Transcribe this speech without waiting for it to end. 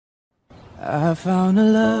I found a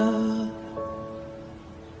love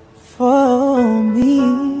for me.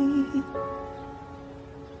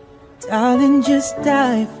 Darling, just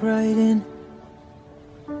dive right in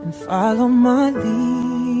and follow my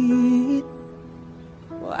lead.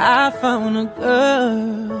 Well, I found a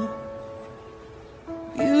girl,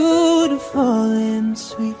 beautiful and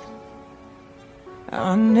sweet.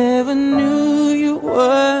 I never knew you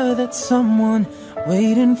were that someone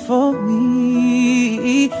waiting for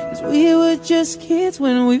me. 'Cause we were just kids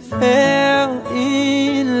when we fell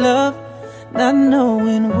in love, not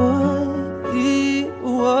knowing what it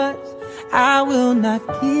was. I will not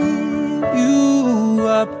give you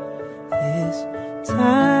up this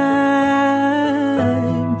time,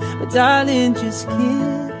 but darling, just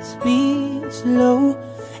kiss me slow.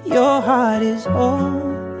 Your heart is all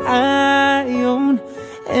I own,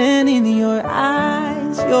 and in your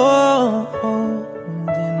eyes you're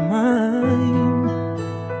holding mine.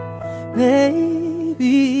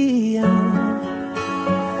 Baby, I'm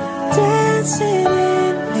dancing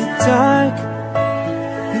in the dark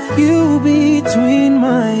with you between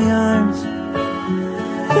my arms,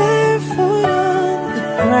 barefoot on the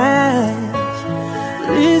grass,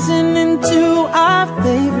 listening to our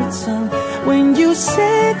favorite song. When you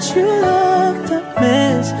said you looked a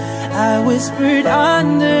mess, I whispered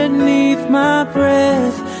underneath my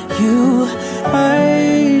breath. You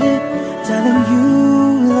heard it, telling you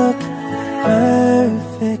look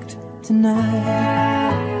perfect tonight.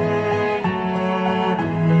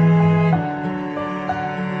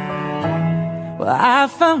 Well, I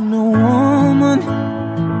found a woman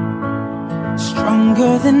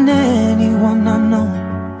stronger than anyone I know.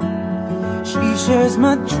 She shares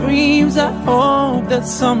my dreams. I hope that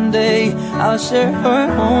someday I'll share her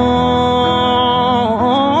home.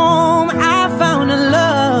 I found a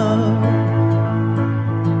love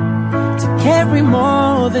to carry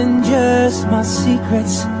more than just my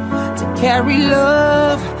secrets, to carry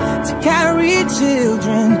love, to carry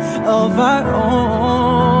children of our own.